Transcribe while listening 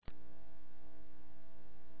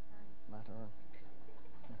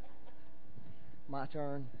My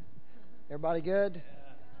turn. Everybody good?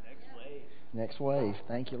 Yeah. Next wave. Next wave.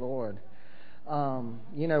 Thank you, Lord.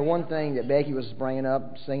 One thing that Becky was bringing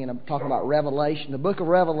up, talking about Revelation, the book of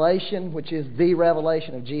Revelation, which is the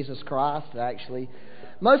revelation of Jesus Christ, actually.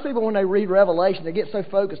 Most people, when they read Revelation, they get so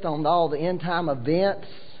focused on all the end-time events.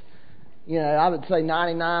 I would say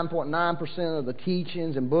 99.9% of the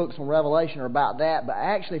teachings and books on Revelation are about that. But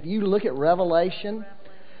actually, if you look at Revelation,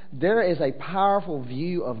 there is a powerful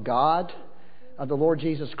view of God, of the Lord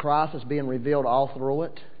Jesus Christ, that's being revealed all through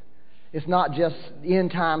it. It's not just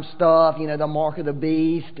end-time stuff, the mark of the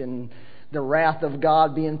beast and the wrath of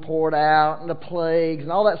God being poured out and the plagues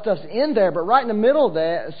and all that stuff's in there. But right in the middle of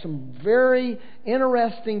that is some very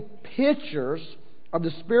interesting pictures of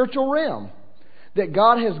the spiritual realm that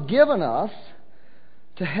God has given us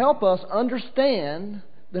to help us understand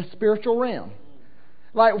the spiritual realm.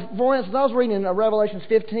 Like, for instance, I was reading in Revelation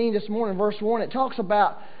 15 this morning, verse 1. It talks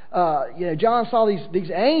about, John saw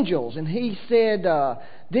these angels, and he said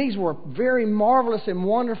these were very marvelous and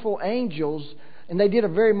wonderful angels, and they did a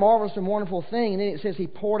very marvelous and wonderful thing. And then it says he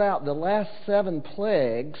poured out the last 7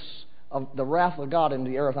 plagues of the wrath of God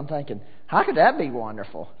into the earth. I'm thinking, how could that be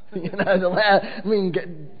wonderful? The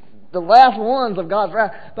last ones of God's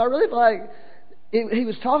wrath. But I really like, he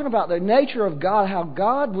was talking about the nature of God, how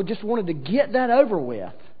God would just wanted to get that over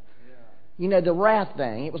with. The wrath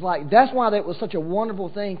thing. It was like, that's why that was such a wonderful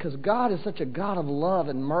thing, because God is such a God of love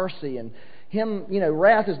and mercy. And Him,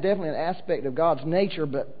 wrath is definitely an aspect of God's nature,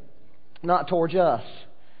 but not towards us.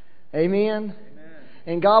 Amen?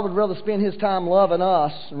 And God would rather spend His time loving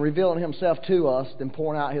us and revealing Himself to us than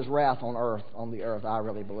pouring out His wrath on the earth, I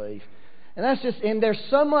really believe. And and there's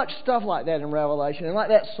so much stuff like that in Revelation. And like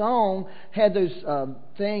that song had those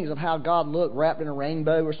things of how God looked wrapped in a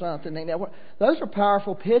rainbow or something. Those are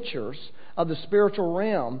powerful pictures of the spiritual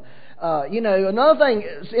realm. Another thing,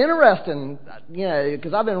 it's interesting,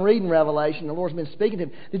 because I've been reading Revelation, the Lord's been speaking to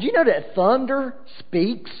me. Did you know that thunder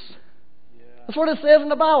speaks? Yeah. That's what it says in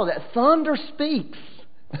the Bible, that thunder speaks.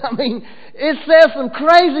 It says some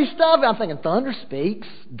crazy stuff. I'm thinking, thunder speaks?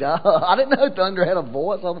 Duh. I didn't know thunder had a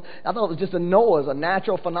voice. I thought it was just a noise, a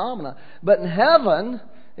natural phenomena. But in heaven,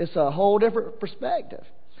 it's a whole different perspective.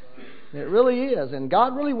 It really is. And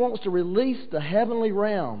God really wants to release the heavenly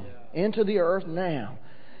realm into the earth now,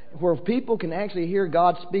 where people can actually hear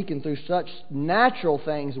God speaking through such natural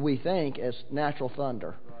things we think as natural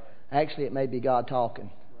thunder. Actually, it may be God talking.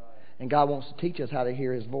 And God wants to teach us how to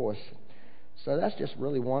hear His voice. So that's just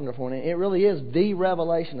really wonderful. And it really is the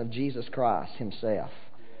revelation of Jesus Christ Himself.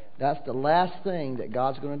 That's the last thing that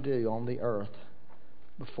God's going to do on the earth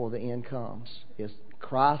before the end comes. Is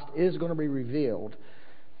Christ is going to be revealed.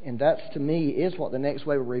 And that's, to me, is what the next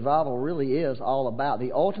wave of revival really is all about.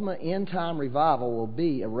 The ultimate end-time revival will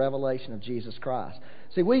be a revelation of Jesus Christ.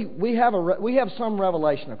 See, we have some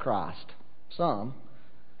revelation of Christ. Some,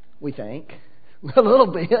 we think. A little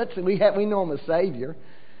bit. We know Him as Savior.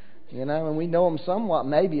 And we know Him somewhat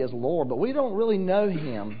maybe as Lord, but we don't really know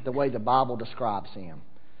Him the way the Bible describes Him.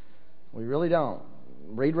 We really don't.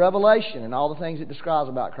 Read Revelation and all the things it describes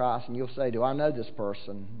about Christ, and you'll say, do I know this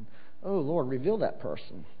person? Oh, Lord, reveal that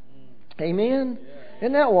person. Amen? Yeah.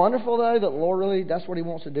 Isn't that wonderful, though, that the Lord really, that's what He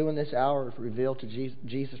wants to do in this hour, is reveal to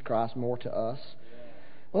Jesus Christ more to us. Yeah.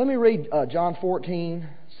 Well, let me read John 14,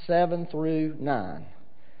 7 through 9.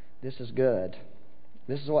 This is good.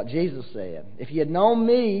 This is what Jesus said. If you had known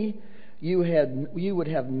me, you would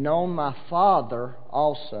have known my Father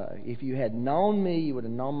also. If you had known me, you would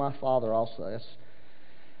have known my Father also.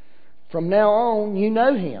 From now on, you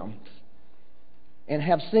know Him and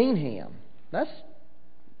have seen Him. That's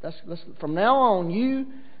from now on, you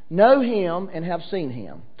know Him and have seen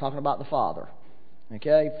Him. Talking about the Father.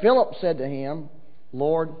 Okay? Philip said to Him,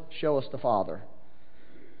 Lord, show us the Father,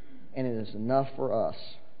 and it is enough for us.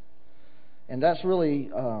 And that's really,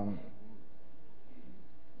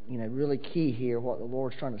 really key here, what the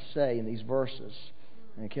Lord's trying to say in these verses.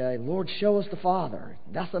 Okay, Lord, show us the Father.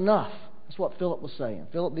 That's enough. That's what Philip was saying.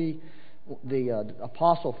 Philip, the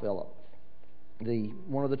Apostle Philip,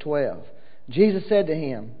 one of the 12. Jesus said to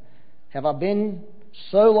him, have I been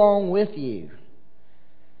so long with you,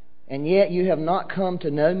 and yet you have not come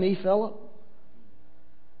to know me, Philip?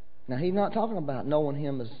 Now, He's not talking about knowing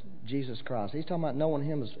Him as Jesus Christ. He's talking about knowing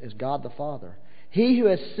Him as God the Father. He who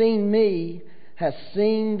has seen me has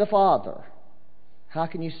seen the Father. How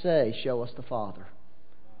can you say, show us the Father?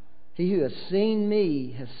 He who has seen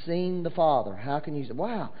me has seen the Father. How can you say,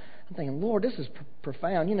 wow, I'm thinking, Lord, this is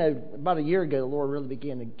profound. About a year ago, the Lord really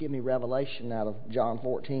began to give me revelation out of John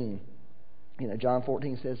 14. John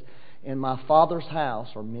 14 says, in my Father's house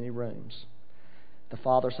are many rooms. The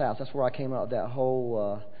Father's house. That's where I came up with that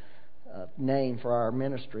whole name for our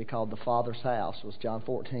ministry called the Father's House. It was John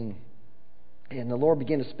 14. And the Lord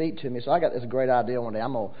began to speak to me. So I got this great idea one day.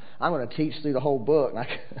 I'm going to teach through the whole book.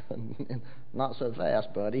 And not so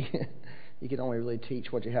fast, buddy. You can only really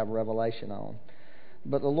teach what you have revelation on.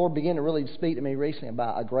 But the Lord began to really speak to me recently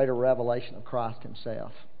about a greater revelation of Christ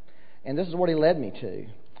Himself. And this is what He led me to.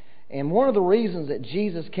 And one of the reasons that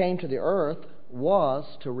Jesus came to the earth was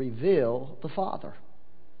to reveal the Father.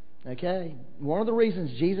 Okay? One of the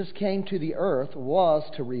reasons Jesus came to the earth was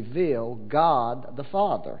to reveal God the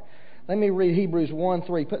Father. Let me read Hebrews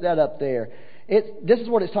 1:3. Put that up there. This is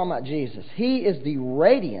what it's talking about Jesus. He is the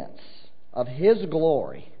radiance of His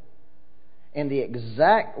glory and the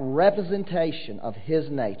exact representation of His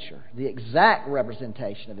nature. The exact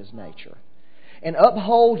representation of His nature. And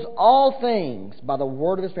upholds all things by the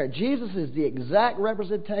word of His Spirit. Jesus is the exact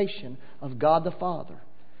representation of God the Father.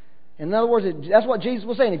 In other words, that's what Jesus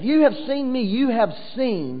was saying. If you have seen me, you have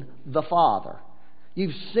seen the Father.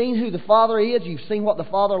 You've seen who the Father is. You've seen what the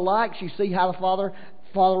Father likes. You see how the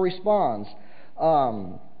Father responds.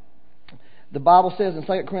 The Bible says in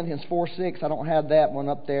 2 Corinthians 4:6, I don't have that one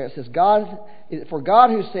up there. It says, For God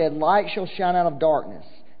who said, light shall shine out of darkness,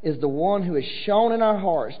 is the one who has shone in our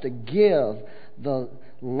hearts to give the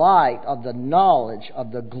light of the knowledge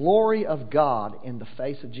of the glory of God in the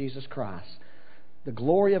face of Jesus Christ. The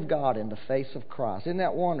glory of God in the face of Christ. Isn't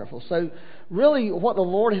that wonderful? So really what the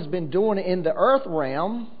Lord has been doing in the earth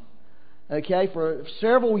realm, okay, for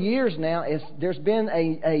several years now, is there's been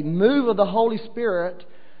a move of the Holy Spirit,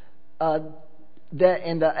 and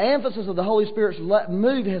the emphasis of the Holy Spirit's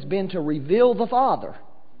move has been to reveal the Father.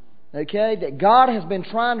 Okay, that God has been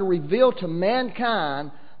trying to reveal to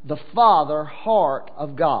mankind the Father heart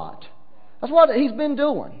of God. That's what He's been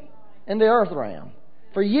doing in the earth realm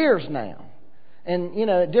for years now. And,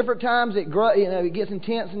 at different times it gets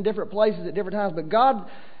intense in different places at different times. But God,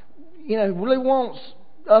 really wants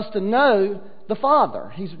us to know the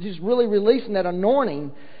Father. He's just really releasing that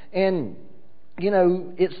anointing. And,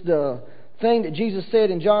 it's the thing that Jesus said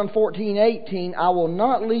in John 14:18, I will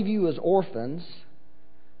not leave you as orphans.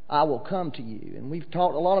 I will come to you. And we've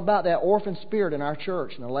talked a lot about that orphan spirit in our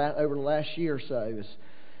church over the last year or so.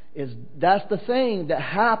 That's the thing that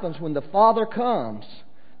happens when the Father comes.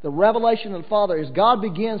 The revelation of the Father is God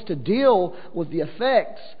begins to deal with the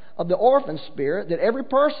effects of the orphan spirit that every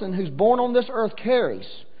person who's born on this earth carries.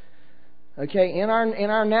 Okay, in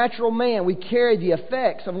our natural man, we carry the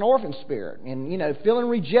effects of an orphan spirit. And, feeling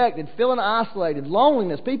rejected, feeling isolated,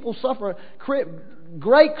 loneliness. People suffer,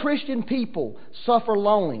 great Christian people suffer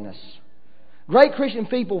loneliness. Great Christian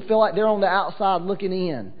people feel like they're on the outside looking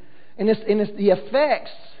in. And it's the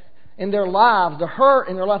effects in their lives, the hurt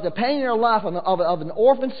in their life, the pain in their life of an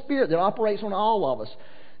orphan spirit that operates on all of us.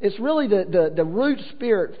 It's really the root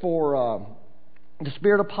spirit for the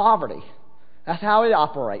spirit of poverty. That's how it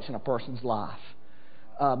operates in a person's life.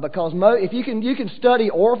 Because if you can study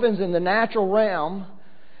orphans in the natural realm,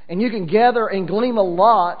 and you can gather and glean a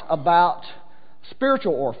lot about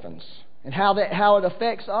spiritual orphans and how it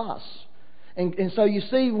affects us. And so you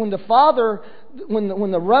see, when the Father,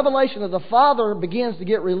 when the revelation of the Father begins to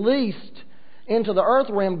get released into the earth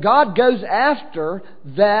realm, God goes after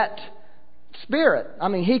that spirit. I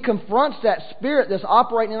mean, He confronts that spirit that's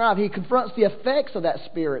operating in us. He confronts the effects of that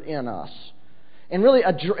spirit in us, and really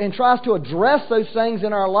tries to address those things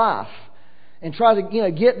in our life, and try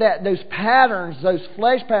to get those patterns, those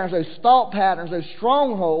flesh patterns, those thought patterns, those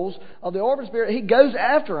strongholds of the orphan spirit. He goes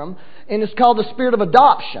after them, and it's called the spirit of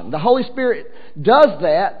adoption. The Holy Spirit does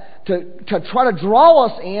that to try to draw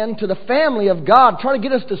us into the family of God, try to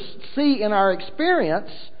get us to see in our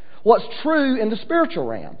experience what's true in the spiritual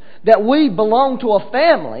realm. That we belong to a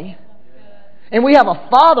family, and we have a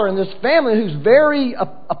Father in this family who's very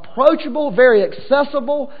approachable, very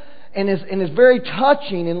accessible, and is very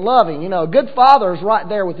touching and loving. A good father is right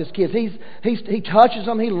there with his kids. He touches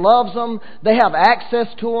them. He loves them. They have access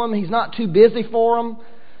to him. He's not too busy for them.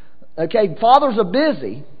 Okay, fathers are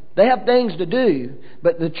busy. They have things to do,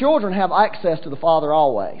 but the children have access to the Father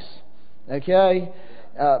always. Okay,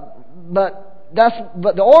 but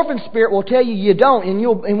the orphan spirit will tell you don't,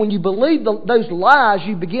 and when you believe those lies,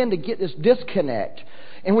 you begin to get this disconnect.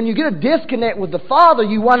 And when you get a disconnect with the Father,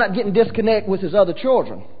 you wind up getting disconnect with His other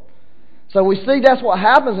children. So we see that's what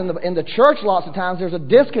happens in the church lots of times. There's a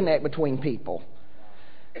disconnect between people.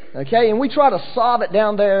 Okay, and we try to solve it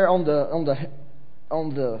down there on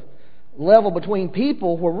the level between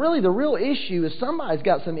people, where really the real issue is somebody's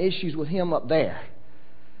got some issues with Him up there.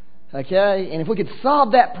 Okay, and if we could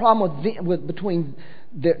solve that problem between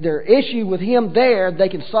their issue with Him there, they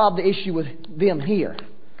can solve the issue with them here.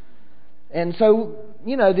 And so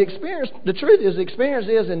the truth is, the experience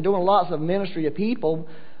is in doing lots of ministry to people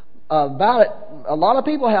about it. A lot of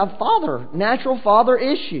people have natural father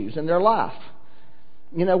issues in their life.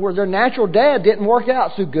 Where their natural dad didn't work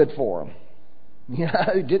out so good for them.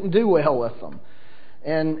 Didn't do well with them.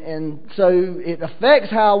 And so it affects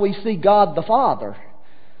how we see God the Father.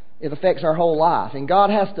 It affects our whole life. And God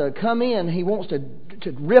has to come in. He wants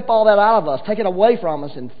to rip all that out of us, take it away from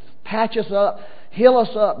us, and patch us up, heal us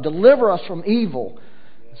up, deliver us from evil,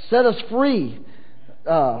 set us free,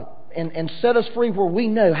 and set us free where we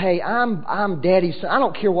know, hey, I'm Daddy's son. I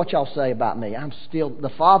don't care what y'all say about me.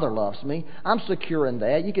 The Father loves me. I'm secure in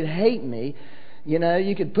that. You could hate me.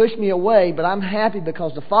 You could push me away, but I'm happy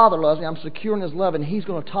because the Father loves me. I'm secure in His love, and He's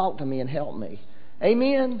going to talk to me and help me.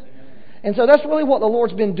 Amen? And so that's really what the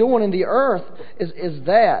Lord's been doing in the earth is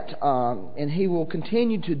that. And He will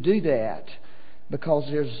continue to do that because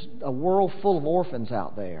there's a world full of orphans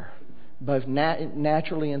out there, both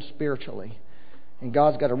naturally and spiritually. And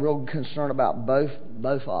God's got a real concern about both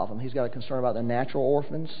of them. He's got a concern about the natural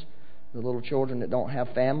orphans, the little children that don't have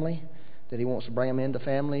family, that He wants to bring them into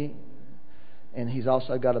family. And He's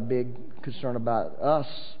also got a big concern about us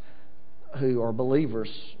who are believers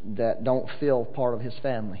that don't feel part of His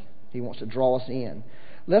family. He wants to draw us in.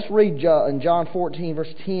 Let's read in John 14,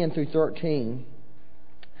 verse 10 through 13.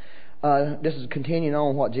 This is continuing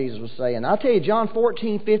on what Jesus was saying. I'll tell you, John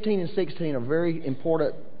 14, 15, and 16 are very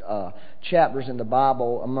important chapters in the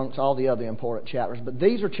Bible amongst all the other important chapters. But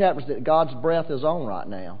these are chapters that God's breath is on right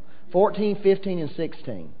now. 14, 15, and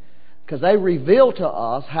 16. Because they reveal to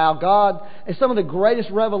us how God is some of the greatest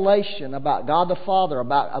revelation about God the Father,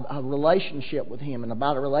 about a relationship with Him, and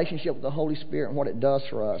about a relationship with the Holy Spirit and what it does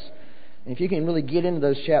for us. And if you can really get into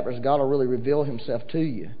those chapters, God will really reveal Himself to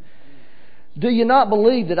you. Do you not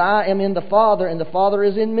believe that I am in the Father and the Father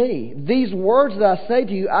is in me? These words that I say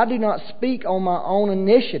to you, I do not speak on my own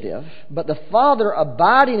initiative, but the Father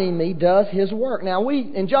abiding in me does His work. Now,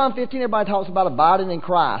 in John 15, everybody talks about abiding in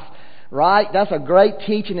Christ. Right? That's a great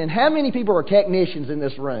teaching. And how many people are technicians in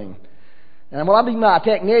this room? And what I mean by a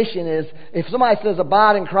technician is, if somebody says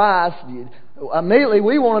abide in Christ, immediately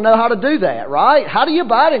we want to know how to do that, right? How do you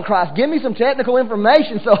abide in Christ? Give me some technical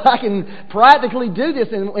information so I can practically do this.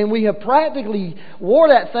 And we have practically wore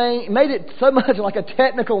that thing, made it so much like a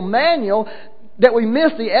technical manual that we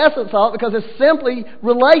miss the essence of it because it's simply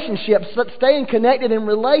relationships, staying connected in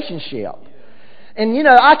relationship. And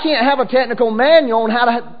I can't have a technical manual on how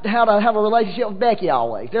to have a relationship with Becky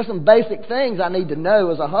always. There's some basic things I need to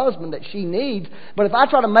know as a husband that she needs. But if I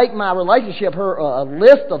try to make my relationship her a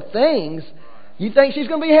list of things, you think she's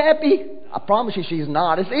going to be happy? I promise you she's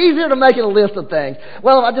not. It's easier to make it a list of things.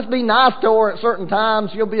 Well, if I just be nice to her at certain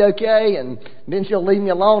times, she'll be okay, and then she'll leave me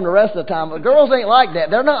alone the rest of the time. But girls ain't like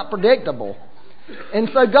that. They're not predictable. And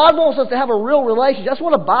so God wants us to have a real relationship. That's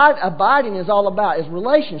what abiding is all about, is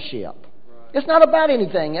relationship. It's not about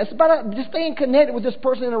anything. It's about just staying connected with this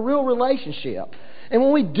person in a real relationship. And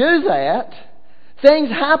when we do that, things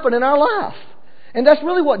happen in our life. And that's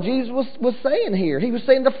really what Jesus was saying here. He was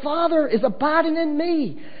saying the Father is abiding in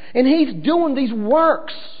me. And He's doing these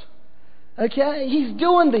works. Okay? He's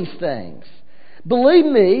doing these things. Believe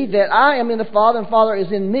me that I am in the Father and the Father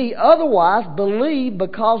is in me. Otherwise, believe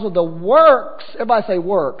because of the works. Everybody say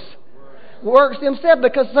works. Works themselves,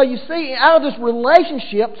 because so you see, out of this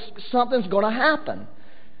relationship, something's going to happen.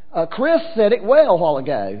 Chris said it well a while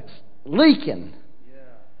ago. Leaking.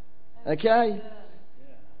 Okay?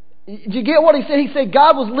 Did you get what he said? He said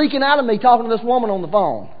God was leaking out of me talking to this woman on the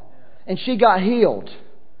phone, and she got healed.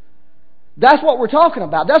 That's what we're talking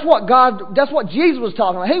about. That's what Jesus was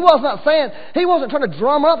talking about. He wasn't trying to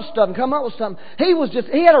drum up stuff and come up with something. He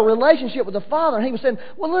had a relationship with the Father, and He was saying,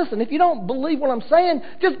 well, listen, if you don't believe what I'm saying,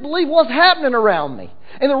 just believe what's happening around me.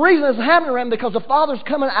 And the reason it's happening around me is because the Father's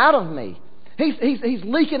coming out of me. He's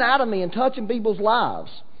leaking out of me and touching people's lives.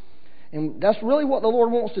 And that's really what the Lord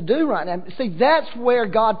wants to do right now. See, that's where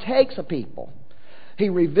God takes a people. He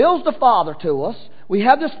reveals the Father to us. We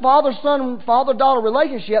have this father-son, father-daughter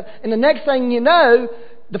relationship. And the next thing you know,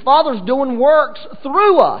 the Father's doing works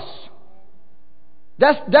through us.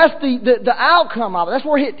 That's the outcome of it. That's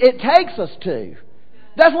where it takes us to.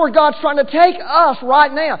 That's where God's trying to take us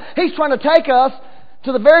right now. He's trying to take us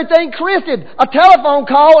to the very thing Chris did. A telephone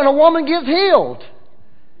call and a woman gets healed.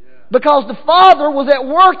 Because the Father was at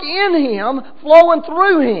work in him, flowing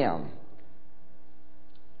through him.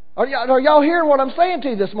 Are y'all hearing what I'm saying to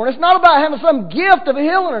you this morning? It's not about having some gift of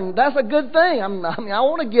healing. That's a good thing. I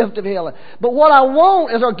want a gift of healing. But what I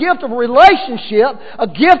want is a gift of relationship, a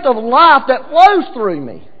gift of life that flows through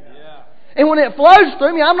me. Yeah. And when it flows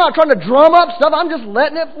through me, I'm not trying to drum up stuff. I'm just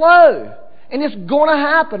letting it flow. And it's going to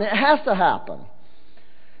happen. It has to happen.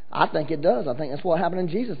 I think it does. I think that's what happened in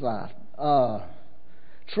Jesus' life.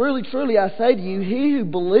 Truly, truly, I say to you, he who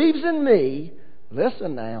believes in me,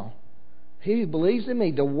 listen now, he who believes in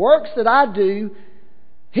me, the works that I do,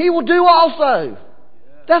 he will do also.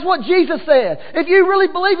 That's what Jesus said. If you really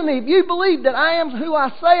believe in me, if you believe that I am who I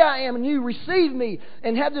say I am, and you receive me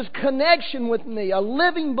and have this connection with me, a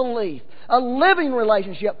living belief, a living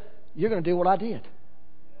relationship, you're going to do what I did.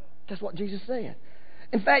 That's what Jesus said.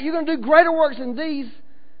 In fact, you're going to do greater works than these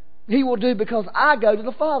he will do because I go to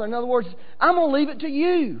the Father. In other words, I'm going to leave it to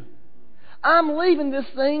you. I'm leaving this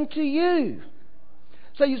thing to you.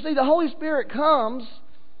 So you see, the Holy Spirit comes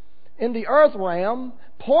in the earth realm,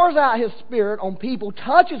 pours out His Spirit on people,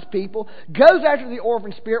 touches people, goes after the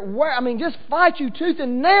orphan spirit, just fights you tooth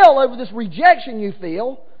and nail over this rejection you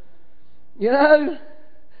feel. You know,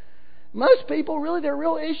 most people, really, their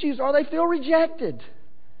real issues are they feel rejected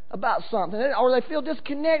about something, or they feel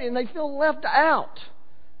disconnected and they feel left out.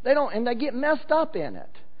 They get messed up in it.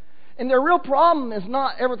 And their real problem is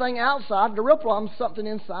not everything outside. The real problem is something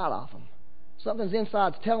inside of them. Something's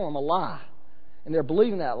inside's telling them a lie. And they're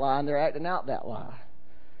believing that lie and they're acting out that lie.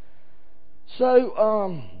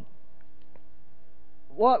 So,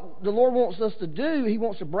 what the Lord wants us to do, He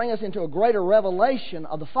wants to bring us into a greater revelation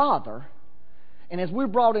of the Father. And as we're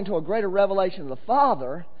brought into a greater revelation of the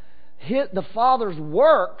Father, the Father's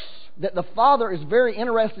works that the Father is very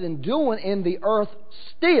interested in doing in the earth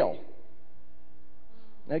still.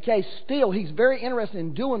 Okay, still, He's very interested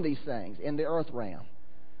in doing these things in the earth realm.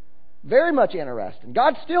 Very much interested.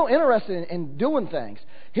 God's still interested in doing things.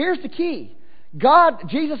 Here's the key.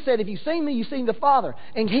 Jesus said, if you've seen me, you've seen the Father.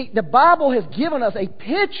 And the Bible has given us a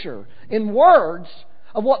picture in words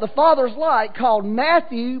of what the Father's like called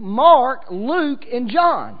Matthew, Mark, Luke, and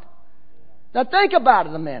John. Now think about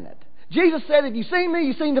it a minute. Jesus said, if you've seen me,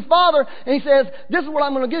 you've seen the Father. And He says, this is what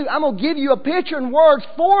I'm going to do. I'm going to give you a picture in words,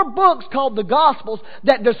 4 books called the Gospels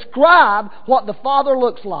that describe what the Father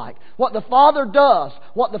looks like, what the Father does,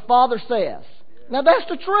 what the Father says. Now that's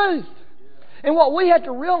the truth. And what we have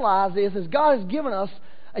to realize is God has given us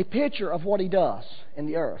a picture of what He does in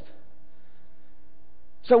the earth.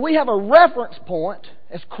 So we have a reference point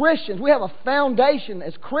as Christians. We have a foundation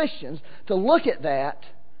as Christians to look at that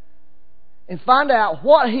and find out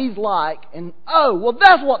what He's like. And,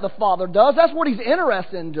 that's what the Father does. That's what He's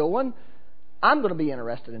interested in doing. I'm going to be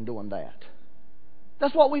interested in doing that.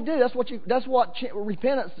 That's what we do. That's what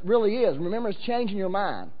repentance really is. Remember, it's changing your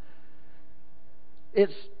mind.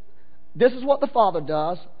 This is what the Father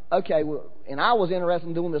does. Okay, and I was interested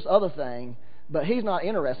in doing this other thing, but He's not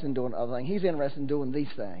interested in doing the other thing. He's interested in doing these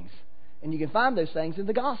things. And you can find those things in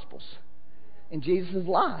the Gospels, in Jesus'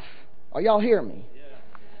 life. Are y'all hearing me?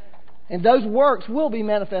 And those works will be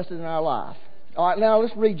manifested in our life. All right, now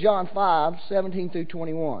let's read John 5, 17 through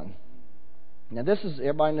 21. Now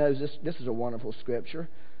everybody knows this is a wonderful scripture.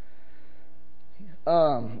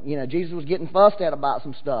 Jesus was getting fussed at about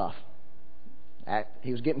some stuff.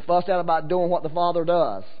 He was getting fussed at about doing what the Father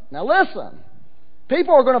does. Now listen,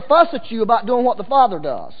 people are going to fuss at you about doing what the Father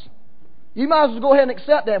does. You might as well go ahead and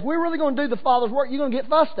accept that. If we're really going to do the Father's work, you're going to get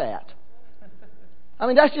fussed at.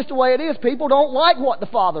 That's just the way it is. People don't like what the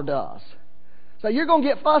Father does. So you're going to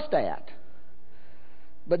get fussed at.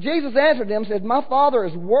 But Jesus answered them and said, my Father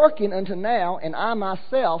is working unto now, and I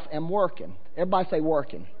myself am working. Everybody say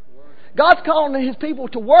working. God's calling His people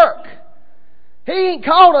to work. He ain't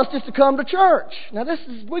called us just to come to church. Now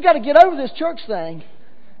we got to get over this church thing.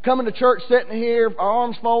 Coming to church, sitting here,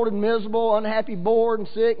 arms folded, miserable, unhappy, bored, and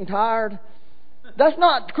sick and tired. That's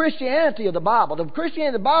not the Christianity of the Bible. The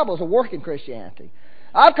Christianity of the Bible is a working Christianity.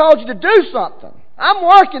 I've called you to do something. I'm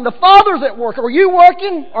working. The Father's at work. Are you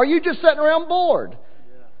working? Or are you just sitting around bored?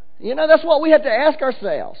 That's what we have to ask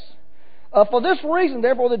ourselves. For this reason,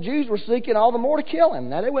 therefore, the Jews were seeking all the more to kill Him.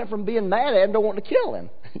 Now, they went from being mad at Him to wanting to kill Him.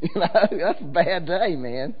 That's a bad day,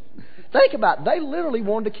 man. Think about it. They literally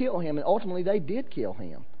wanted to kill Him, and ultimately they did kill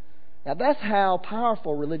Him. Now, that's how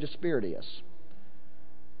powerful religious spirit is.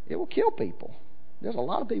 It will kill people. There's a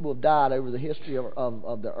lot of people who have died over the history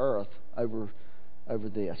of the earth over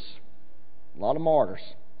this. A lot of martyrs.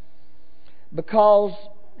 Because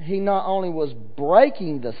He not only was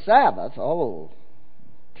breaking the Sabbath,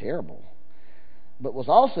 terrible, but was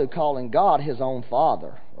also calling God His own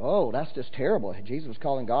Father. That's just terrible. Jesus was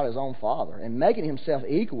calling God His own Father and making Himself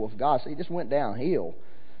equal with God. So He just went downhill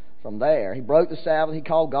from there. He broke the Sabbath. He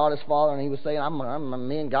called God His Father, and He was saying,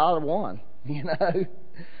 me and God are one.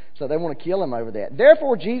 So they want to kill Him over that.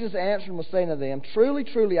 Therefore Jesus answered and was saying to them, truly,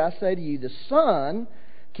 truly, I say to you, the Son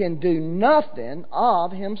can do nothing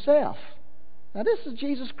of Himself. Now this is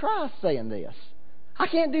Jesus Christ saying this. I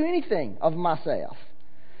can't do anything of myself.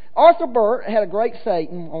 Arthur Burt had a great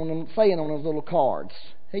saying on those little cards.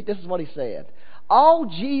 This is what he said. All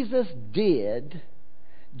Jesus did,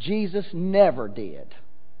 Jesus never did.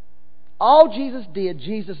 All Jesus did,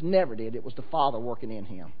 Jesus never did. It was the Father working in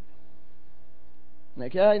Him.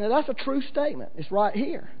 Okay? Now that's a true statement. It's right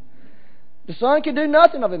here. The Son can do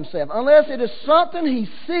nothing of Himself unless it is something He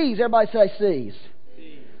sees. Everybody say sees.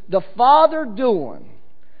 The Father doing.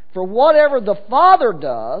 For whatever the Father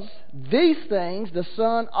does, these things the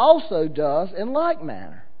Son also does in like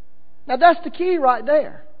manner. Now that's the key right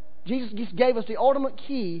there. Jesus just gave us the ultimate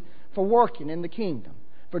key for working in the kingdom,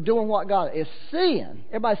 for doing what God is. Seeing.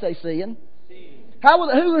 Everybody say seeing. Seeing.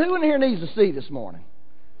 Who in here needs to see this morning?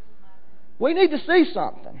 We need to see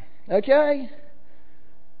something. Okay?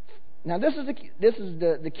 Now this is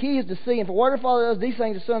the key is to see. And for whatever the Father does, these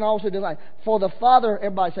things the Son also does. For the Father,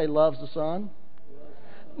 everybody say loves the Son.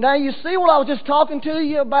 Now you see what I was just talking to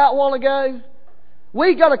you about a while ago?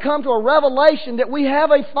 We've got to come to a revelation that we have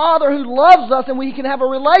a Father who loves us and we can have a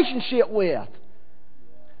relationship with.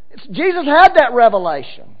 Jesus had that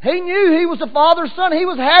revelation. He knew He was the Father's Son. He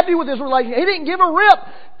was happy with His relationship. He didn't give a rip.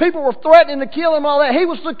 People were threatening to kill Him and all that. He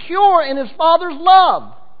was secure in His Father's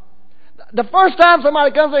love. The first time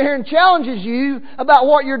somebody comes in here and challenges you about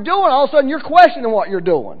what you're doing, all of a sudden you're questioning what you're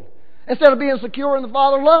doing instead of being secure in the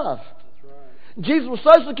Father's love. Jesus was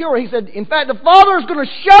so secure, He said, in fact, the Father is going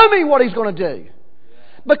to show me what He's going to do.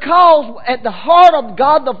 Because at the heart of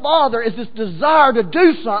God the Father is this desire to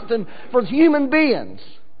do something for human beings.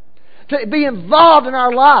 To be involved in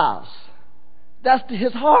our lives. That's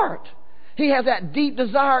His heart. He has that deep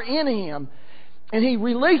desire in Him. And He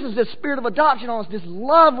releases this spirit of adoption on us, this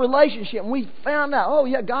love relationship. And we found out, oh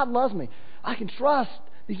yeah, God loves me. I can trust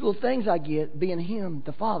these little things I get being Him,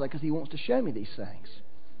 the Father, because He wants to show me these things.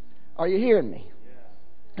 Are you hearing me?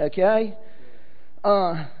 Okay?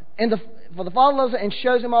 For the Father loves it and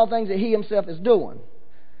shows Him all things that He Himself is doing.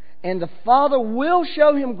 And the Father will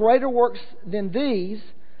show Him greater works than these,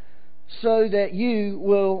 so that you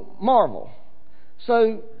will marvel.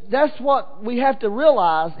 So that's what we have to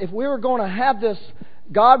realize. If we were going to have this,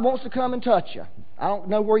 God wants to come and touch you. I don't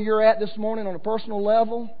know where you're at this morning on a personal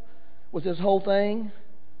level with this whole thing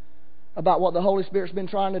about what the Holy Spirit's been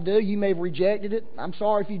trying to do. You may have rejected it. I'm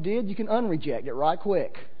sorry if you did. You can unreject it right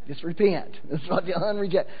quick. Just repent. That's what you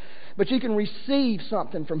unreject. But you can receive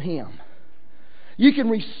something from Him. You can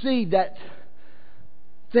receive that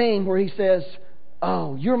thing where He says,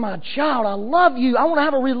 oh, you're my child. I love you. I want to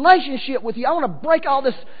have a relationship with you. I want to break all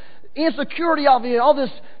this insecurity off you, all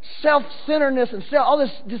this self-centeredness and all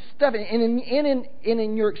this stuff. And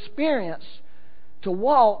in your experience, to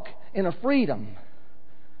walk in a freedom,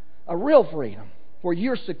 a real freedom, where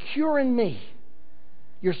you're secure in me.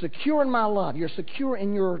 You're secure in my love. You're secure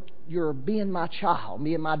in your being my child,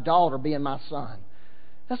 being my daughter, being my son.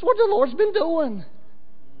 That's what the Lord's been doing.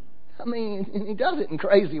 I mean, He does it in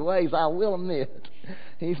crazy ways, I will admit.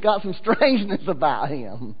 He's got some strangeness about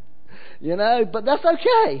Him. You know, but that's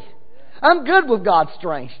okay. I'm good with God's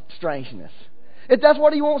strangeness. If that's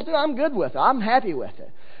what He wants to do, I'm good with it. I'm happy with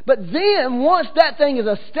it. But then, once that thing is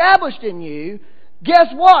established in you, guess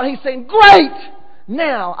what? He's saying, great!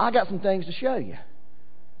 Now, I got some things to show you.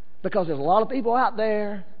 Because there's a lot of people out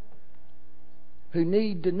there who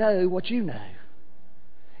need to know what you know.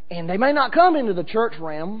 And they may not come into the church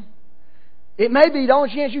realm. It may be the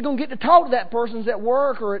only chance you're going to get to talk to that person is at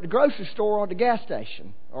work or at the grocery store or at the gas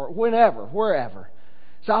station or wherever.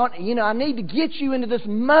 So, I need to get you into this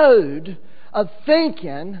mode of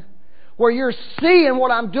thinking where you're seeing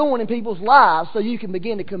what I'm doing in people's lives so you can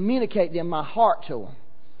begin to communicate them my heart to them.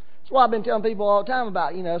 That's why I've been telling people all the time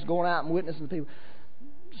about, us going out and witnessing to people,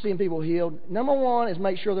 seeing people healed. Number one is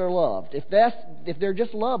make sure they're loved. If they're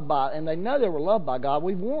just loved by, and they know they were loved by God,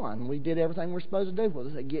 we've won. We did everything we're supposed to do.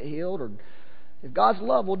 Whether they get healed or if God's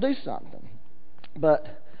love will do something. But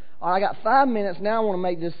I got 5 minutes now. I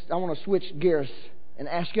want to switch gears and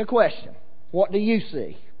ask you a question. What do you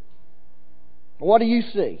see? What do you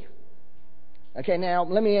see? Okay, now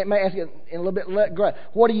let me ask you in a little bit.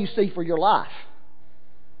 What do you see for your life?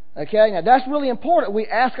 Okay, now that's really important. We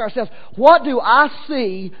ask ourselves, what do I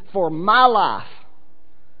see for my life?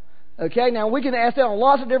 Okay, now we can ask that on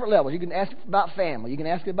lots of different levels. You can ask about family. You can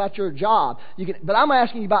ask about your job. But I'm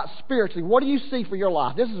asking you about spiritually. What do you see for your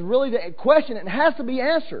life? This is really the question that has to be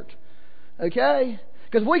answered. Okay?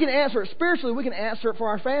 Because we can answer it spiritually. We can answer it for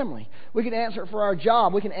our family. We can answer it for our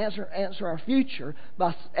job. We can answer our future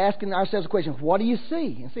by asking ourselves the question, what do you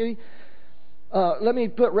see? And see, let me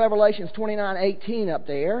put Revelations 29:18 up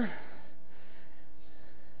there.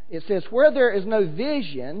 It says, where there is no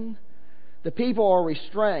vision, the people are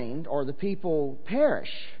restrained, or the people perish.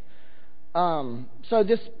 So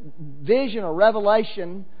this vision or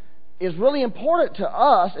revelation is really important to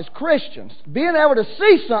us as Christians. Being able to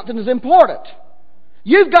see something is important.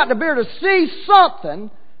 You've got to be able to see something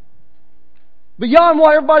beyond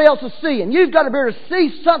what everybody else is seeing. You've got to be able to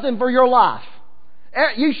see something for your life.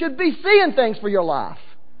 You should be seeing things for your life.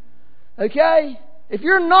 Okay? If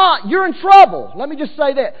you're not, you're in trouble. Let me just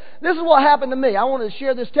say that. This is what happened to me. I wanted to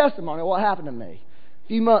share this testimony of what happened to me a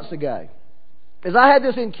few months ago. Because I had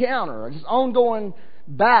this encounter, this ongoing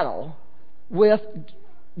battle with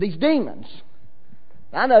these demons.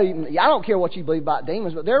 I know, I don't care what you believe about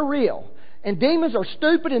demons, but they're real. And demons are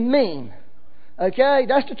stupid and mean. Okay?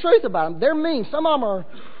 That's the truth about them. They're mean. Some of them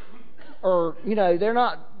are they're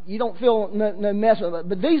not, you don't feel no mess with them.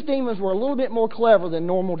 But these demons were a little bit more clever than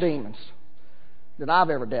normal demons that I've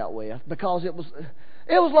ever dealt with. Because it was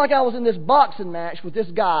like I was in this boxing match with this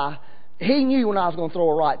guy. He knew when I was going to throw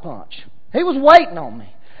a right punch. He was waiting on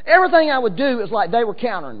me. Everything I would do, is like they were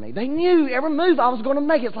countering me. They knew every move I was going to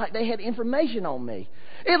make. It's like they had information on me.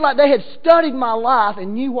 It's like they had studied my life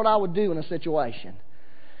and knew what I would do in a situation.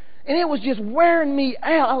 And it was just wearing me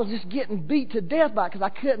out. I was just getting beat to death by it because I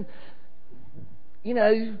couldn't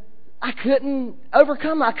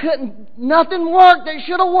overcome it. Nothing worked that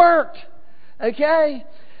should have worked. Okay?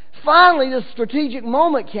 Finally, this strategic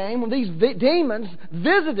moment came when these demons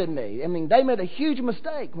visited me. I mean, they made a huge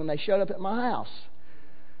mistake when they showed up at my house.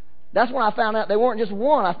 That's when I found out they weren't just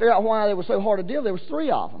one. I figured out why they were so hard to deal with. There was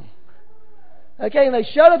 3 of them. Okay, and they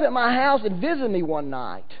showed up at my house and visited me one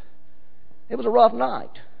night. It was a rough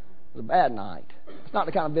night. It was a bad night. It's not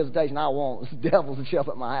the kind of visitation I want. It's the devils that show up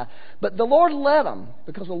at my house. But the Lord let them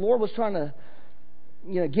because the Lord was trying to,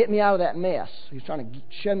 get me out of that mess. He was trying to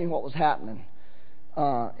show me what was happening.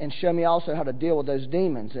 And show me also how to deal with those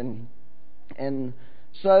demons. And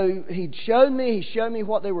so He showed me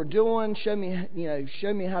what they were doing, showed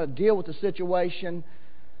me how to deal with the situation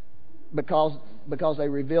because they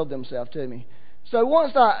revealed themselves to me. So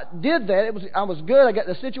once I did that, I was good.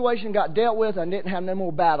 The situation got dealt with. I didn't have no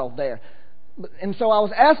more battle there. And so I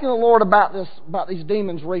was asking the Lord about these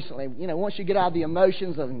demons recently. Once you get out of the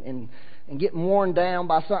emotions and get worn down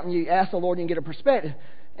by something, you ask the Lord and you get a perspective.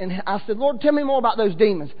 And I said, Lord, tell me more about those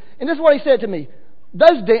demons. And this is what He said to me.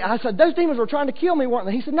 I said, those demons were trying to kill me, weren't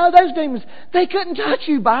they? He said, no, those demons, they couldn't touch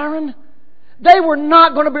you, Byron. They were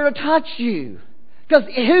not going to be able to touch you. Because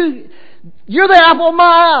you're the apple of my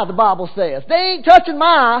eye, the Bible says. They ain't touching my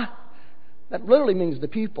eye. That literally means the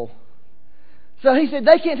pupil. So He said,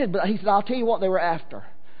 they can't touch. But He said, I'll tell you what they were after.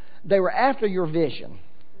 They were after your vision.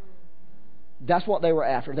 That's what they were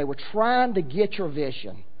after. They were trying to get your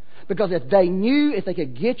vision. Because if they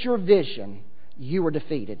could get your vision, you were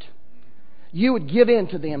defeated. You would give in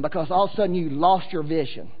to them because all of a sudden you lost your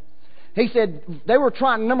vision. He said they were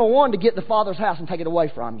trying, number one, to get the Father's house and take it away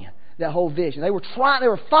from you. That whole vision. They were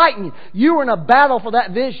fighting you. You were in a battle for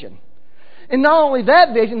that vision. And not only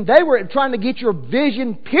that vision, they were trying to get your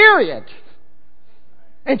vision, period.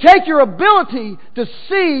 And take your ability to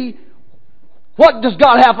see, what does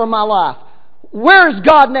God have for my life? Where is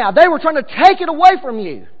God now? They were trying to take it away from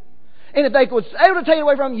you. And if they were able to take it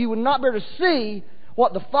away from you, you would not be able to see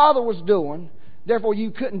what the Father was doing. Therefore,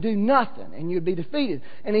 you couldn't do nothing, and you'd be defeated.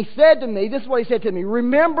 And He said to me, this is what He said to me,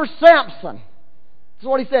 remember Samson. This is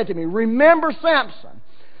what He said to me, remember Samson.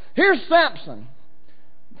 Here's Samson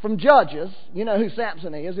from Judges. You know who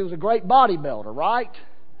Samson is. He was a great bodybuilder, right?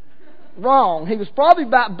 Wrong. He was probably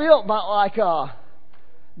built like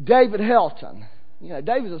David Helton.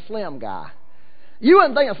 David's a slim guy. You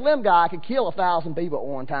wouldn't think a slim guy could kill 1,000 people at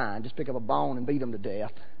one time. Just pick up a bone and beat them to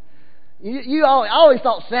death. I always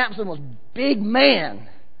thought Samson was big man.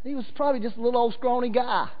 He was probably just a little old scrawny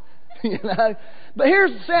guy. But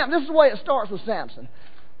here's Samson. This is the way it starts with Samson.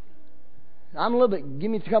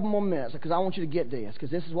 Give me a couple more minutes because I want you to get this.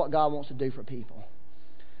 Because this is what God wants to do for people.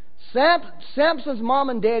 Samson's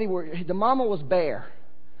mom and daddy the mama was bare.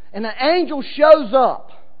 And an angel shows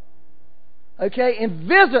up. Okay, and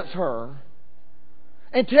visits her.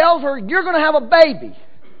 And tells her, you're going to have a baby.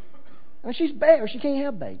 And she's bare. She can't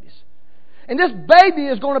have babies. And this baby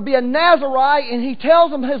is going to be a Nazarite. And he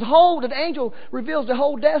tells them the angel reveals the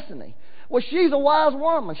whole destiny. Well, she's a wise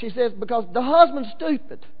woman. She says, because the husband's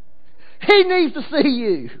stupid. He needs to see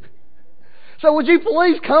you. So would you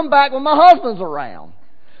please come back when my husband's around?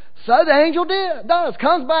 So the angel does.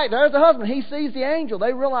 Comes back. There's the husband. He sees the angel.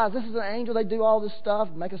 They realize this is an angel. They do all this stuff.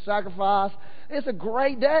 Make a sacrifice. It's a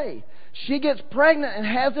great day. She gets pregnant and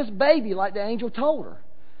has this baby like the angel told her.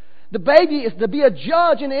 The baby is to be a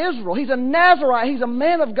judge in Israel. He's a Nazarite. He's a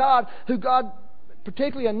man of God who God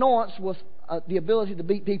particularly anoints with the ability to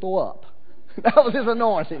beat people up. That was his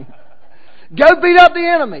anointing. Go beat up the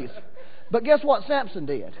enemies. But guess what Samson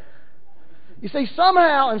did? You see,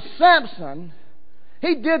 somehow in Samson,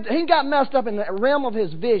 he got messed up in the realm of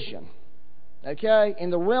his vision. Okay? In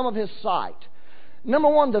the realm of his sight. Number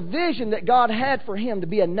one, the vision that God had for him to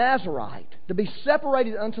be a Nazirite, to be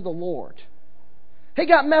separated unto the Lord. He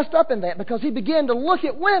got messed up in that because he began to look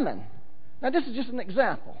at women. Now, this is just an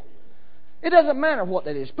example. It doesn't matter what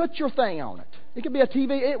that is. Put your thing on it. It could be a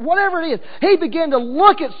TV, whatever it is. He began to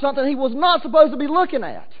look at something he was not supposed to be looking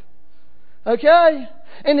at. Okay?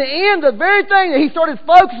 In the end, the very thing that he started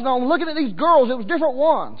focusing on, looking at these girls, it was different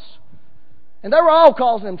ones. And they were all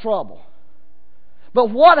causing him trouble. But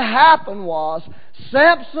what happened was,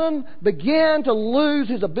 Samson began to lose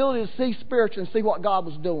his ability to see spiritually and see what God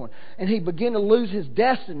was doing. And he began to lose his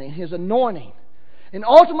destiny, his anointing. And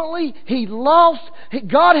ultimately, he lost,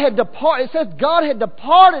 God had departed, it says God had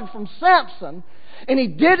departed from Samson, and he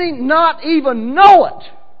did not even know it.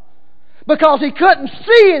 Because he couldn't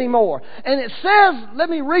see anymore. And it says, let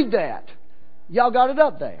me read that. Y'all got it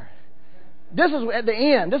up there. This is at the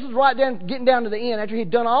end. This is right down, getting down to the end. After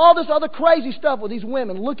he'd done all this other crazy stuff with these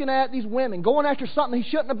women, looking at these women, going after something he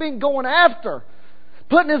shouldn't have been going after,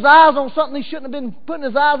 putting his eyes on something he shouldn't have been putting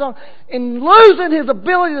his eyes on, and losing his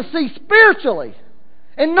ability to see spiritually,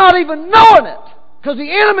 and not even knowing it, because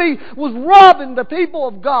the enemy was robbing the people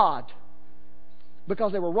of God,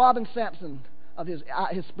 because they were robbing Samson of his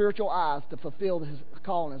spiritual eyes to fulfill his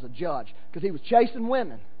calling as a judge, because he was chasing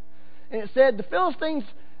women. And it said the Philistines,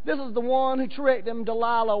 this is the one who tricked him,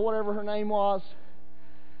 Delilah, whatever her name was.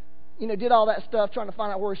 Did all that stuff, trying to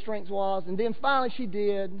find out where his strength was. And then finally she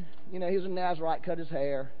did. He was a Nazirite, cut his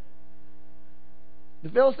hair. The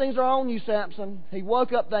Philistines are on you, Samson. He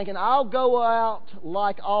woke up thinking, I'll go out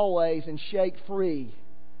like always and shake free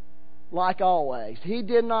like always. He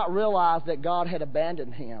did not realize that God had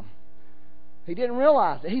abandoned him. He didn't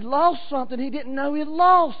realize it. He lost something he didn't know he had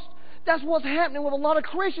lost. That's what's happening with a lot of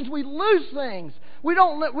Christians. We lose things. We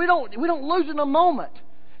don't lose it in a moment.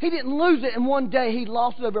 He didn't lose it in one day. He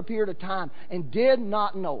lost it over a period of time and did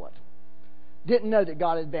not know it. Didn't know that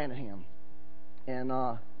God had abandoned him. And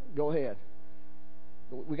go ahead.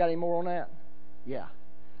 We got any more on that? Yeah.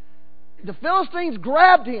 The Philistines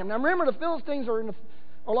grabbed him. Now remember, the Philistines are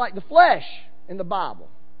like the flesh in the Bible.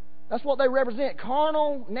 That's what they represent.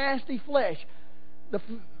 Carnal, nasty flesh. That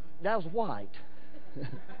was white.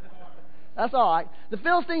 That's all right. The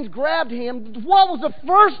Philistines grabbed him. What was the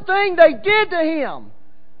first thing they did to him?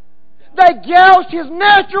 They gouged his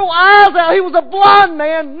natural eyes out. He was a blind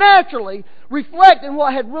man, naturally, reflecting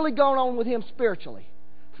what had really gone on with him spiritually.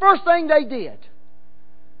 First thing they did.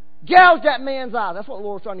 Gouged that man's eyes. That's what the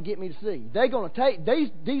Lord's trying to get me to see. They're going to take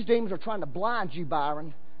these demons are trying to blind you,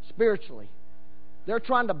 Byron, spiritually. They're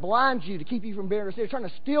trying to blind you to keep you from being able to see. They're trying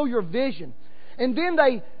to steal your vision. And then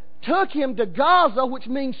they took him to Gaza, which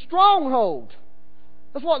means stronghold.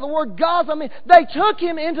 That's what the word Gaza means. They took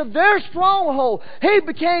him into their stronghold. He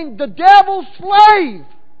became the devil's slave.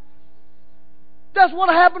 That's what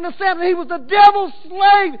happened to Samson. He was the devil's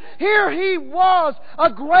slave. Here he was,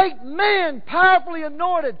 a great man, powerfully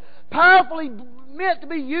anointed, powerfully meant to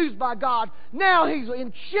be used by God. Now he's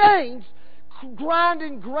in chains,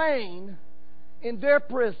 grinding grain in their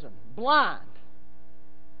prison, blind.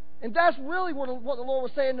 And that's really what the Lord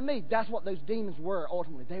was saying to me. That's what those demons were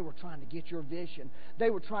ultimately. They were trying to get your vision.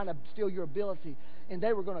 They were trying to steal your ability. And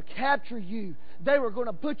they were going to capture you. They were going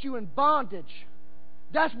to put you in bondage.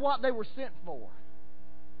 That's what they were sent for.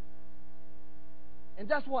 And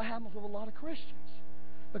that's what happens with a lot of Christians.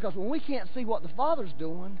 Because when we can't see what the Father's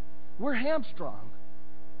doing, we're hamstrung.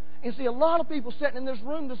 And see, a lot of people sitting in this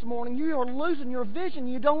room this morning, you are losing your vision.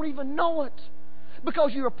 You don't even know it.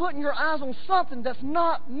 Because you are putting your eyes on something that's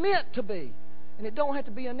not meant to be. And it don't have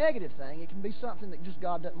to be a negative thing. It can be something that just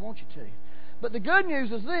God doesn't want you to. But the good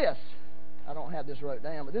news is this. I don't have this wrote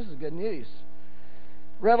down, but this is good news.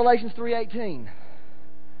 Revelation 3:18.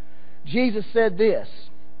 Jesus said this.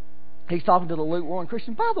 He's talking to the lukewarm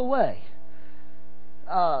Christian. By the way,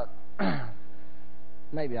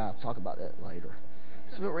 maybe I'll talk about that later.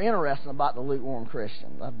 It's very interesting about the lukewarm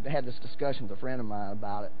Christian. I've had this discussion with a friend of mine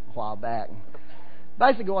about it a while back.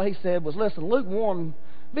 Basically what he said was, listen,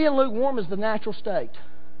 being lukewarm is the natural state.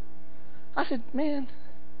 I said, man,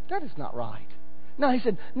 that is not right. No, he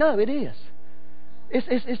said, no, it is.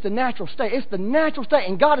 It's the natural state. It's the natural state.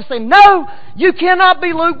 And God is saying, no, you cannot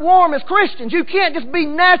be lukewarm as Christians. You can't just be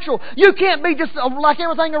natural. You can't be just like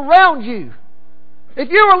everything around you. If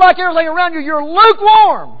you were like everything around you, you're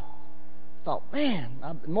lukewarm. I thought, man,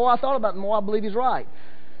 the more I thought about it, the more I believe he's right.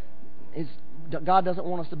 God doesn't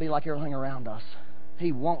want us to be like everything around us.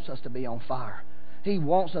 He wants us to be on fire. He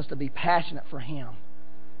wants us to be passionate for Him.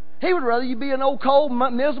 He would rather you be an old, cold,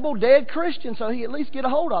 miserable, dead Christian so he at least get a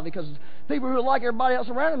hold of it, because people who are like everybody else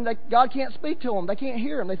around him, God can't speak to them. They can't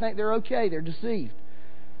hear him. They think they're okay. They're deceived.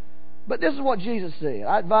 But this is what Jesus said.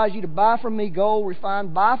 I advise you to buy from me gold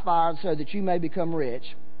refined by fire so that you may become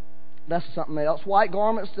rich. That's something else. White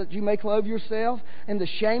garments that you may clothe yourself, and the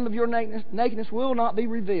shame of your nakedness will not be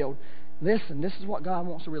revealed. Listen, this is what God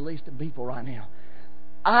wants to release to people right now.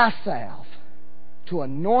 Eye salve to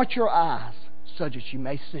anoint your eyes so that you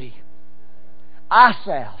may see. Eye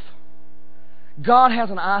salve. God has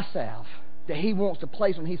an eye salve that He wants to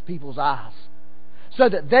place on His people's eyes so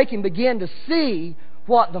that they can begin to see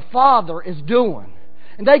what the Father is doing.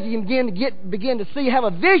 And they can begin to see, have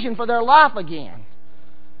a vision for their life again.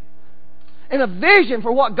 And a vision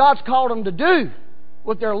for what God's called them to do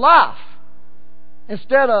with their life,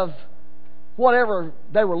 instead of whatever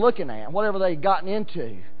they were looking at, whatever they'd gotten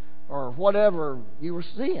into, or whatever you were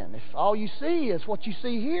seeing. If all you see is what you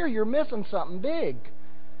see here, you're missing something big.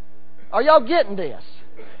 Are y'all getting this?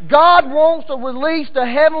 God wants to release the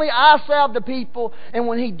heavenly eye salve to people, and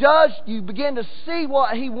when He does, you begin to see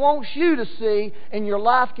what He wants you to see, and your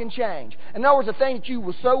life can change. In other words, the thing that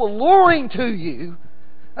was so alluring to you,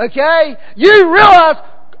 okay, you realize,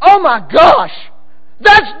 oh my gosh,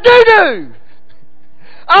 that's doo-doo!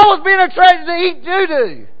 I was being attracted to eat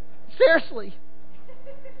doo-doo. Seriously.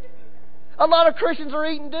 A lot of Christians are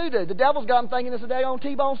eating doo-doo. The devil's got them thinking it's a day on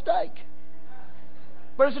T-bone steak.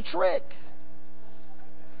 But it's a trick.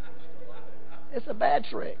 It's a bad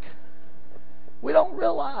trick. We don't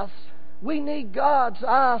realize we need God's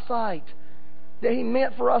eyesight that He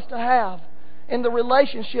meant for us to have in the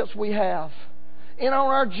relationships we have, and on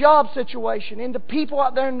our job situation, in the people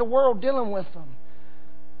out there in the world dealing with them.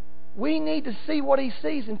 We need to see what He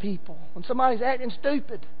sees in people. When somebody's acting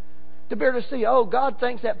stupid, to be able to see, oh, God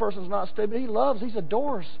thinks that person's not stupid. He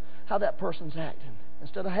adores how that person's acting,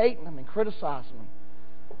 instead of hating them and criticizing them.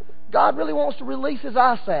 God really wants to release His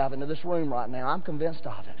eye salve into this room right now. I'm convinced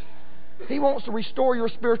of it. He wants to restore your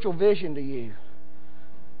spiritual vision to you.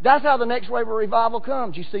 That's how the next wave of revival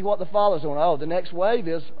comes. You see what the Father's doing. Oh, the next wave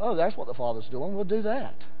is, oh, that's what the Father's doing. We'll do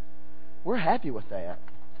that. We're happy with that.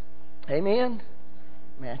 Amen?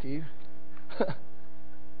 Matthew. I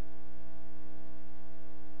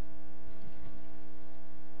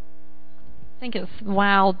think it's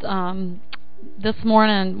wild. This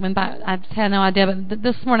morning, I had no idea, but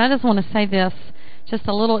this morning I just want to say this, just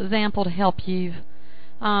a little example to help you.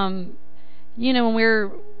 When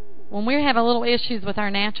we have a little issues with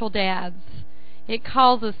our natural dads, it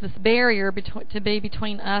causes this barrier to be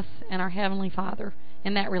between us and our Heavenly Father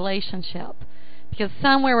in that relationship, because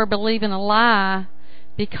somewhere we're believing a lie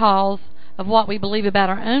because of what we believe about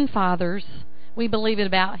our own fathers. We believe it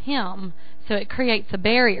about Him, so it creates a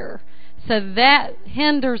barrier. So that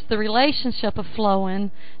hinders the relationship of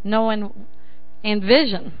flowing, knowing, and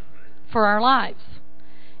vision for our lives.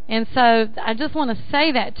 And so I just want to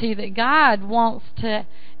say that to you, that God wants to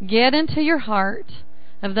get into your heart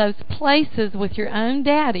of those places with your own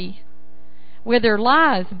daddy where there are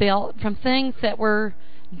lies built from things that were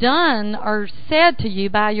done or said to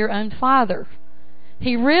you by your own father.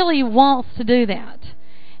 He really wants to do that.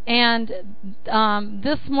 And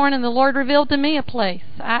this morning the Lord revealed to me a place.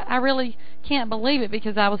 I really can't believe it,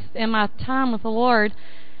 because I was in my time with the Lord,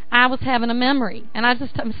 I was having a memory. And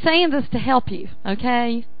I'm saying this to help you,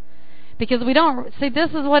 okay? Because we don't, see, this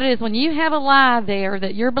is what it is. When you have a lie there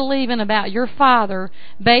that you're believing about your father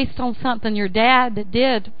based on something your dad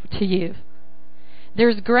did to you,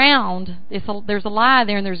 there's ground. There's a lie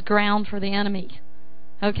there, and there's ground for the enemy,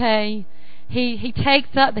 okay? He takes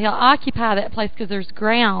up, he'll occupy that place because there's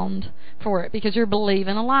ground for it, because you're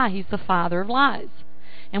believing a lie. He's the father of lies.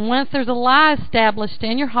 And once there's a lie established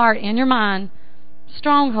in your heart, in your mind,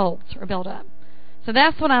 strongholds are built up. So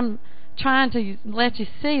that's what I'm trying to let you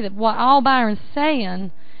see, that what all Byron's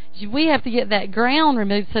saying is we have to get that ground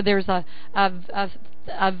removed, so there's a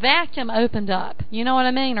vacuum opened up. You know what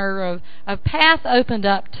I mean? Or a path opened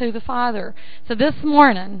up to the Father. So this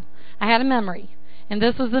morning, I had a memory. And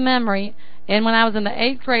this was the memory. And when I was in the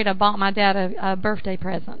 8th grade, I bought my dad a birthday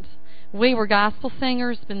present. We were gospel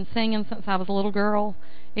singers, been singing since I was a little girl.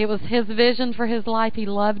 It was his vision for his life. He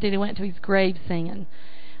loved it. He went to his grave singing.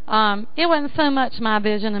 It wasn't so much my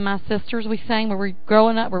vision and my sisters. We sang when we were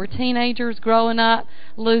growing up. We were teenagers, growing up,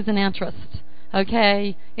 losing interest.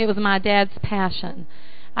 Okay? It was my dad's passion.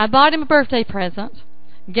 I bought him a birthday present,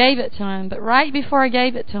 gave it to him, but right before I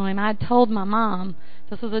gave it to him, I told my mom,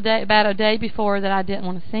 this was about a day before, that I didn't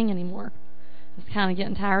want to sing anymore. I was kind of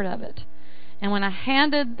getting tired of it. And when I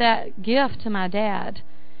handed that gift to my dad,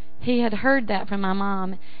 he had heard that from my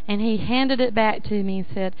mom, and he handed it back to me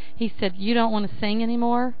and he said, you don't want to sing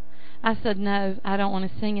anymore? I said, no, I don't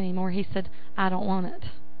want to sing anymore. He said, I don't want it.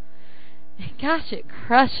 Gosh, it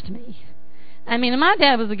crushed me. I mean, my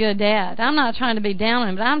dad was a good dad. I'm not trying to be down on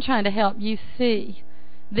him, but I'm trying to help you see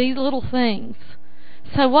these little things.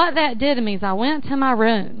 So what that did to me is I went to my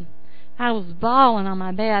room. I was bawling on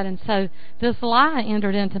my bed, and so this lie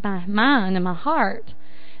entered into my mind and my heart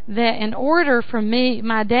that in order for me,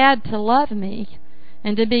 my dad, to love me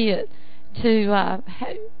and to be to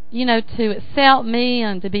accept me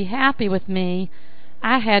and to be happy with me,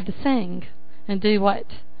 I had to sing and do what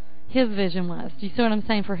his vision was. Do you see what I'm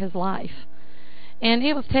saying? For his life. And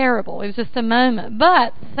it was terrible. It was just a moment.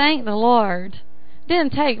 But thank the Lord,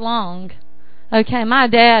 didn't take long. Okay, my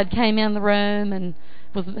dad came in the room and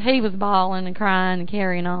he was bawling and crying and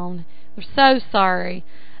carrying on. We're so sorry.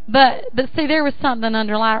 But see, there was something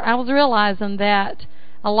underlying. I was realizing that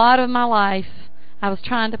a lot of my life I was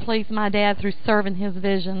trying to please my dad through serving his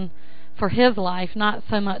vision for his life, not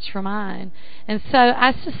so much for mine. And so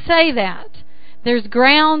I just say that there's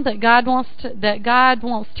ground that God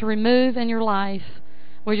wants to remove in your life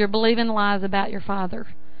where you're believing lies about your Father,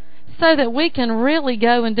 so that we can really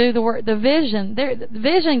go and do the work. The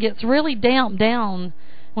vision gets really damped down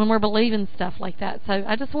when we're believing stuff like that. So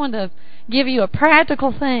I just wanted to give you a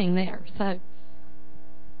practical thing there. So.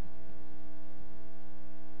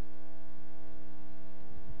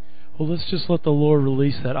 Well, let's just let the Lord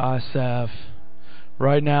release that eye salve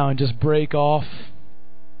right now and just break off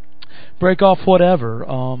whatever.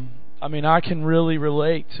 I mean, I can really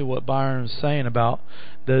relate to what Byron was saying about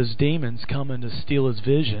those demons coming to steal his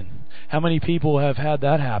vision. How many people have had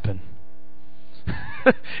that happen?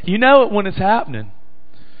 You know it when it's happening,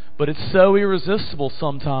 but it's so irresistible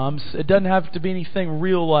sometimes. It doesn't have to be anything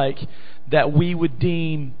real like that we would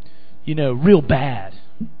deem, real bad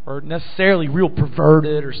or necessarily real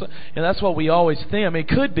perverted or something. And that's what we always think. I mean, it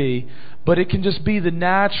could be, but it can just be the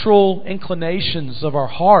natural inclinations of our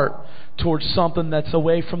heart towards something that's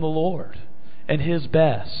away from the Lord and His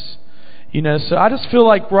best. So I just feel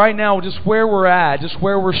like right now, just where we're at, just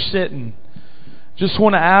where we're sitting, just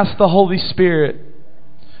want to ask the Holy Spirit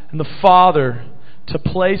and the Father to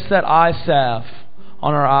place that eye salve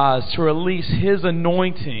on our eyes, to release His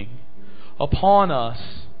anointing upon us,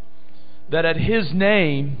 that at His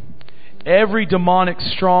name, every demonic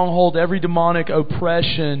stronghold, every demonic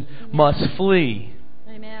oppression must flee.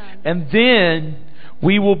 Amen. And then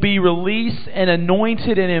we will be released and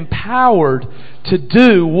anointed and empowered to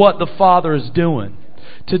do what the Father is doing.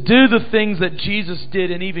 To do the things that Jesus did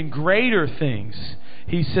and even greater things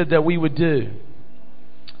He said that we would do.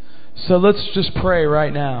 So let's just pray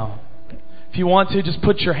right now. If you want to, just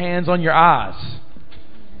put your hands on your eyes.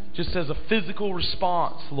 Just as a physical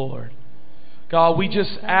response, Lord. God, we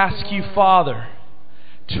just ask You, Father,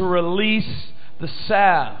 to release the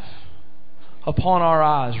salve upon our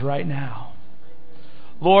eyes right now.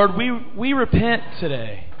 Lord, we repent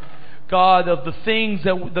today, God, of the thing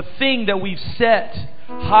that we've set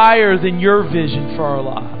higher than Your vision for our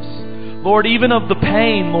lives. Lord, even of the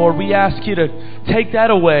pain, Lord, we ask You to take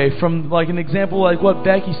that away from, like an example like what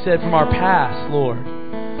Becky said, from our past, Lord.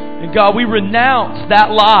 And God, we renounce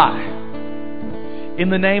that lie in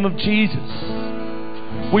the name of Jesus.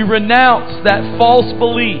 We renounce that false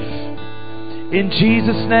belief in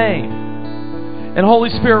Jesus' name. And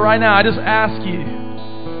Holy Spirit, right now, I just ask You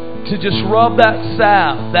to just rub that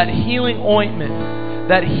salve, that healing ointment,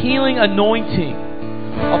 that healing anointing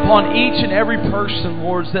upon each and every person,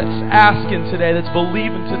 Lord, that's asking today, that's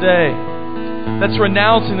believing today, that's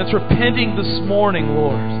renouncing, that's repenting this morning,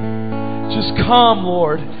 Lord. Just come,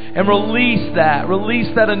 Lord, and release that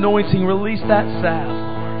anointing, release that salve,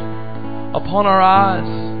 Lord, upon our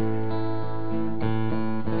eyes.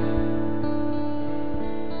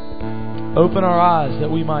 Open our eyes that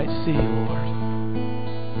we might see, Lord,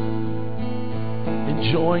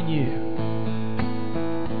 and join You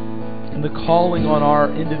in the calling on our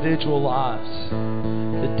individual lives,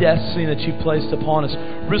 the destiny that You placed upon us.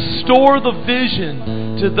 Restore the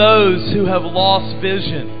vision to those who have lost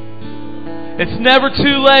vision. It's never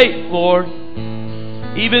too late, Lord.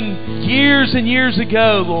 Even years and years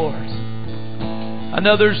ago, Lord, I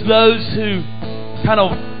know there's those who kind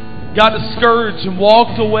of got discouraged and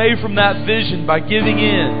walked away from that vision by giving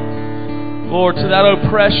in, Lord, to that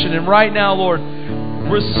oppression. And right now, Lord,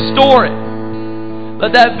 restore it.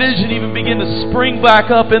 Let that vision even begin to spring back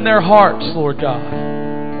up in their hearts, Lord God.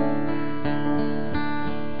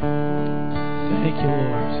 Thank You,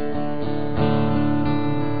 Lord.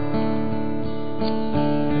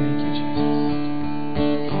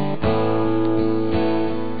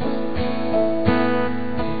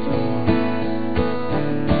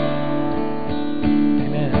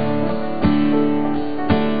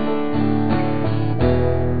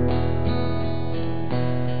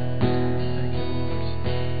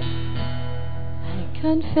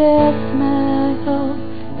 confess my hope.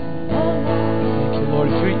 Thank you,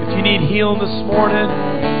 Lord. If you need healing this morning,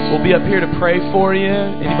 we'll be up here to pray for you.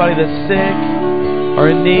 Anybody that's sick or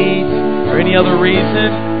in need or any other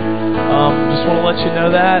reason, just want to let you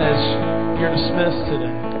know that as you're dismissed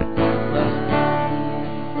today.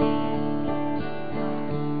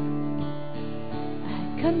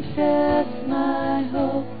 I confess my